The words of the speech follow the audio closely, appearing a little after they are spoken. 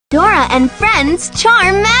Dora and friends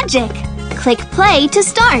charm magic. Click play to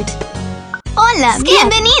start. Hola,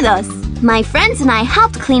 bienvenidos! My friends and I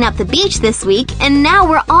helped clean up the beach this week, and now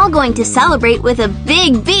we're all going to celebrate with a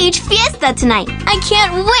big beach fiesta tonight. I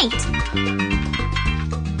can't wait!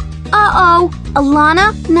 Uh-oh!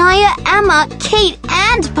 Alana, Naya, Emma, Kate,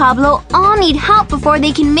 and Pablo all need help before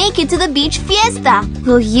they can make it to the beach fiesta.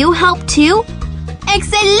 Will you help too?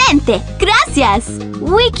 Excelente! Gracias!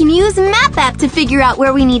 We can use Map app to figure out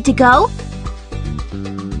where we need to go.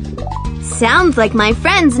 Sounds like my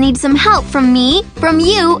friends need some help from me, from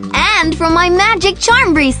you, and from my magic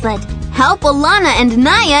charm bracelet. Help Alana and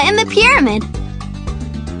Naya in the pyramid.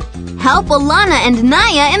 Help Alana and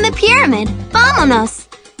Naya in the pyramid. Vámonos!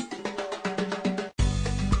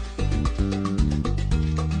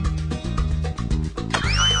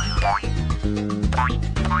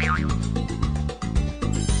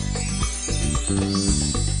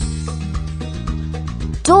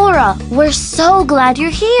 Dora, we're so glad you're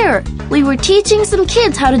here! We were teaching some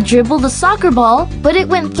kids how to dribble the soccer ball, but it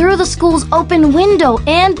went through the school's open window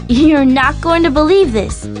and you're not going to believe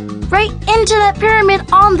this. Right into that pyramid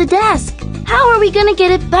on the desk. How are we gonna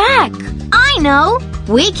get it back? I know!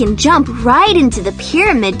 We can jump right into the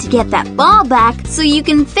pyramid to get that ball back so you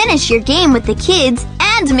can finish your game with the kids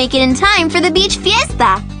and make it in time for the beach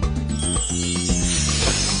fiesta.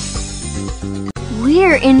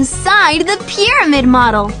 We're inside the pyramid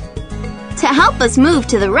model. To help us move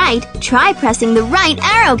to the right, try pressing the right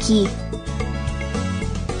arrow key.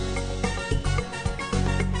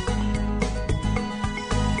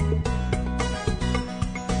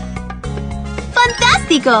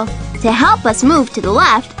 Fantástico! To help us move to the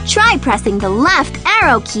left, try pressing the left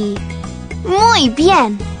arrow key. Muy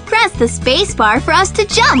bien! Press the space bar for us to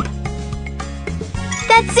jump.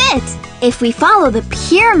 That's it! If we follow the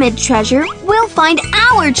pyramid treasure, we'll find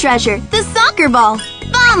our treasure, the soccer ball.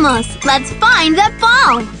 Vamos! Let's find that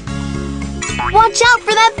ball! Watch out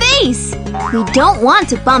for that vase! We don't want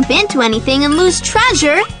to bump into anything and lose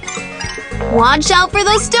treasure. Watch out for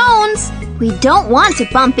those stones! We don't want to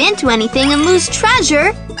bump into anything and lose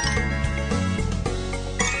treasure.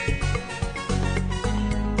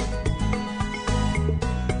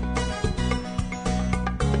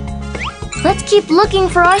 Let's keep looking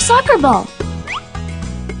for our soccer ball.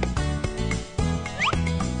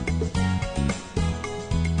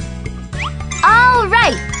 All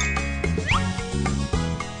right!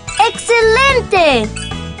 Excelente!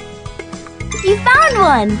 You found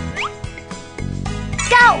one!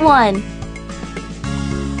 Got one!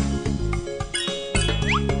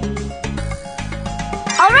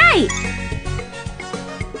 All right!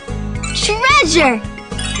 Treasure!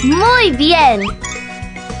 Muy bien!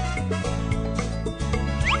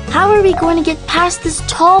 How are we going to get past this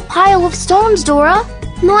tall pile of stones, Dora?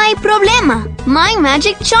 No hay problema. My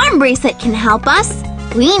magic charm bracelet can help us.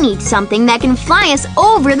 We need something that can fly us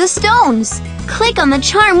over the stones. Click on the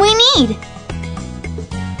charm we need.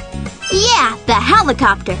 Yeah, the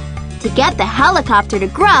helicopter. To get the helicopter to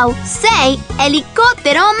grow, say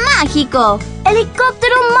helicóptero mágico.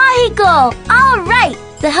 Helicóptero mágico! All right!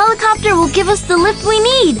 The helicopter will give us the lift we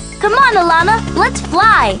need. Come on, Alana, let's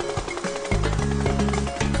fly.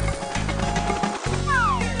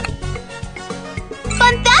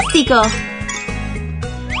 Fantástico!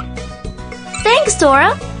 Thanks,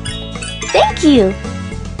 Dora. Thank you.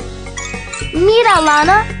 Mira,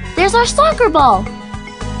 Alana, there's our soccer ball.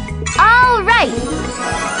 All right.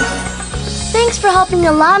 Thanks for helping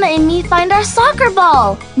Alana and me find our soccer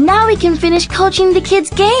ball. Now we can finish coaching the kids'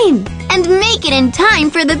 game. And make it in time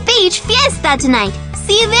for the beach fiesta tonight.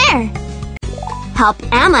 See you there. Help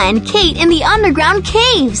Emma and Kate in the underground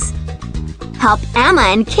caves. Help Emma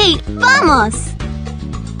and Kate. Vamos!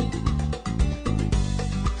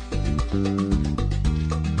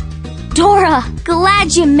 Dora,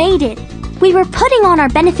 glad you made it. We were putting on our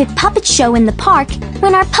benefit puppet show in the park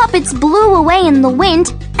when our puppets blew away in the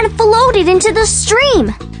wind and floated into the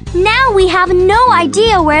stream. Now we have no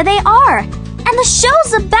idea where they are, and the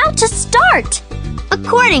show's about to start.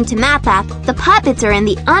 According to Map app, the puppets are in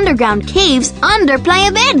the underground caves under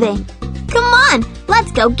Playa Verde. Come on,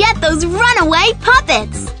 let's go get those runaway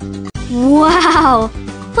puppets. Wow!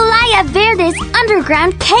 Playa Verde's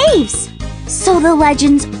underground caves. So the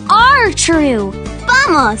legends are true.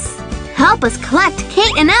 Vamos! Help us collect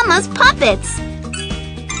Kate and Emma's puppets.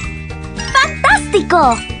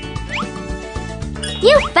 Fantástico!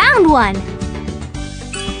 You found one.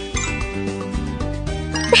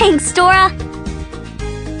 Thanks, Dora.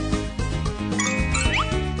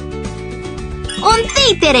 Un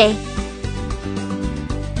títere.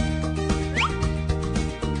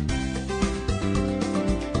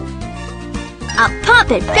 A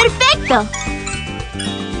puppet perfecto!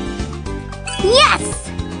 Yes!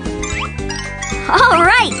 All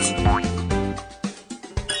right!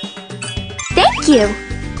 Thank you!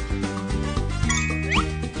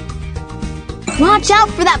 Watch out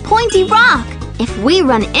for that pointy rock! If we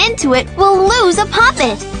run into it, we'll lose a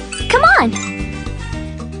puppet! Come on!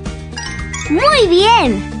 Muy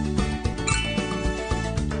bien!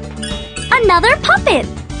 Another puppet!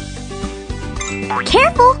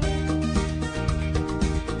 Careful!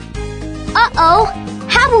 Uh-oh!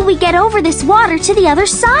 How will we get over this water to the other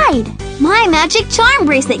side? My magic charm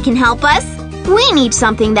bracelet can help us! We need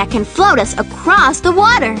something that can float us across the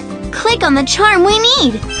water! Click on the charm we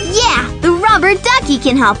need! Yeah! The rubber ducky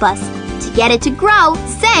can help us! To get it to grow,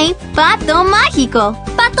 say Pato Mágico!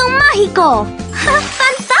 Pato Mágico!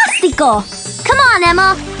 Fantástico! Come on,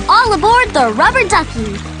 Emma! All aboard the rubber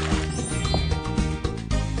ducky!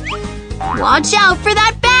 Watch out for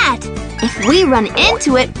that bat! If we run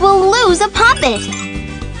into it, we'll lose a puppet!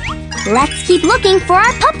 Let's keep looking for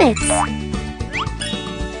our puppets!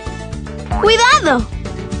 Cuidado!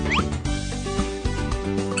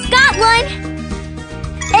 Got one!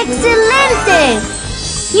 Excelente!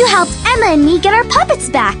 You helped Emma and me get our puppets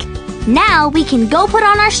back! Now we can go put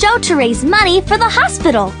on our show to raise money for the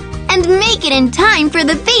hospital! And make it in time for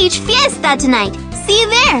the beach fiesta tonight! See you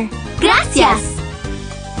there! Gracias!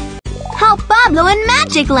 Help Pablo in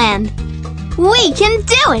Magic Land! We can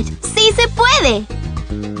do it! Sí se puede!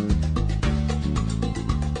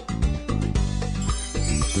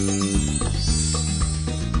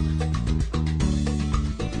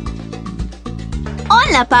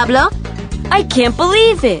 Hola, Pablo! I can't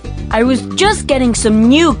believe it! I was just getting some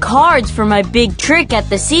new cards for my big trick at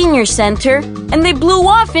the senior center, and they blew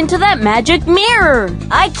off into that magic mirror!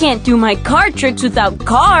 I can't do my card tricks without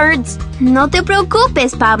cards! No te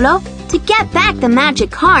preocupes, Pablo. To get back the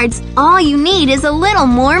magic cards, all you need is a little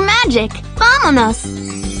more magic. Vámonos!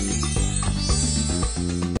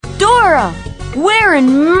 Dora! We're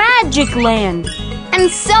in Magic Land!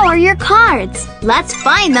 And so are your cards. Let's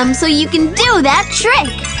find them so you can do that trick.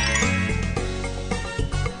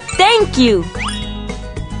 Thank you!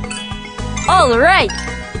 All right!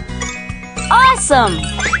 Awesome!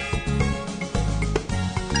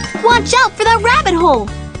 Watch out for that rabbit hole.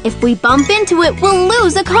 If we bump into it, we'll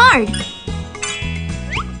lose a card.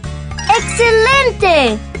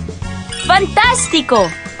 Excelente! Fantástico!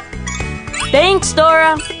 Thanks,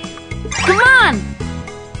 Dora! Come on!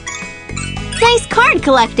 Nice card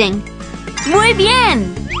collecting. Muy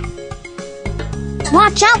bien!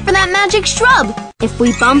 Watch out for that magic shrub. If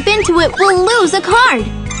we bump into it, we'll lose a card.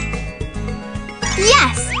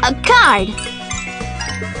 Yes, a card.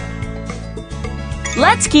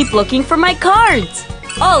 Let's keep looking for my cards.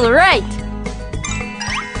 All right.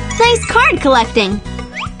 Nice card collecting.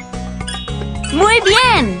 Muy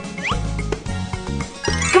bien.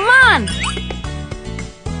 Come on.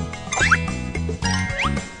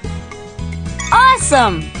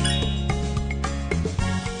 Awesome.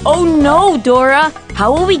 Oh no, Dora.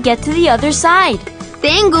 How will we get to the other side?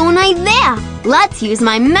 Tengo una idea. Let's use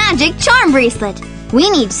my magic charm bracelet. We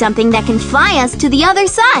need something that can fly us to the other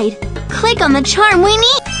side. Click on the charm we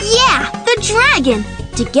need. Yeah, the dragon.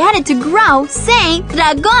 To get it to grow, say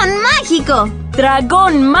Dragón Mágico.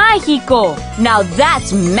 Dragón Mágico. Now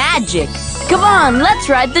that's magic. Come on, let's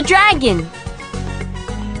ride the dragon.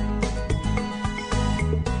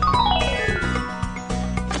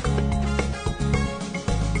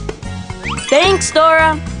 Thanks,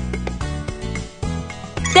 Dora.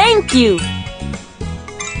 Thank you.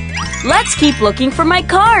 Let's keep looking for my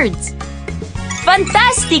cards.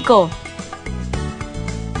 Fantástico.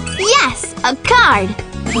 Yes, a card.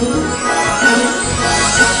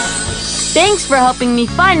 Thanks for helping me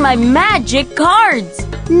find my magic cards.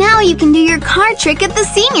 Now you can do your card trick at the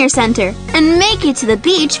senior center and make it to the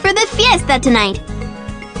beach for the fiesta tonight.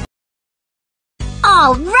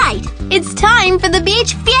 All right, it's time for the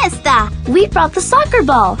beach fiesta. We brought the soccer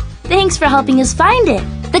ball. Thanks for helping us find it.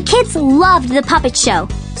 The kids loved the puppet show,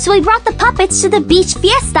 so we brought the puppets to the beach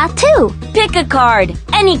fiesta too. Pick a card,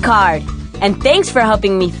 any card. And thanks for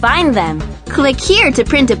helping me find them. Click here to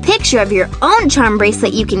print a picture of your own charm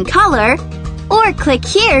bracelet you can color, or click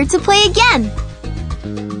here to play again.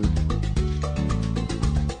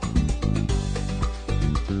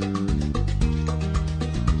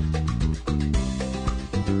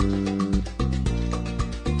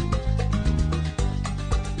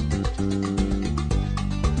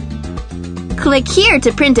 Click here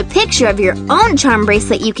to print a picture of your own charm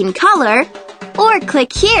bracelet you can color, or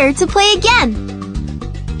click here to play again.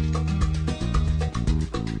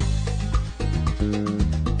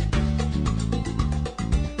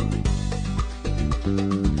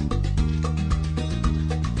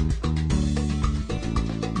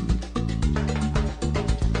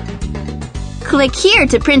 Click here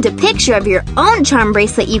to print a picture of your own charm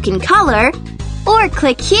bracelet you can color, or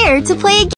click here to play a game.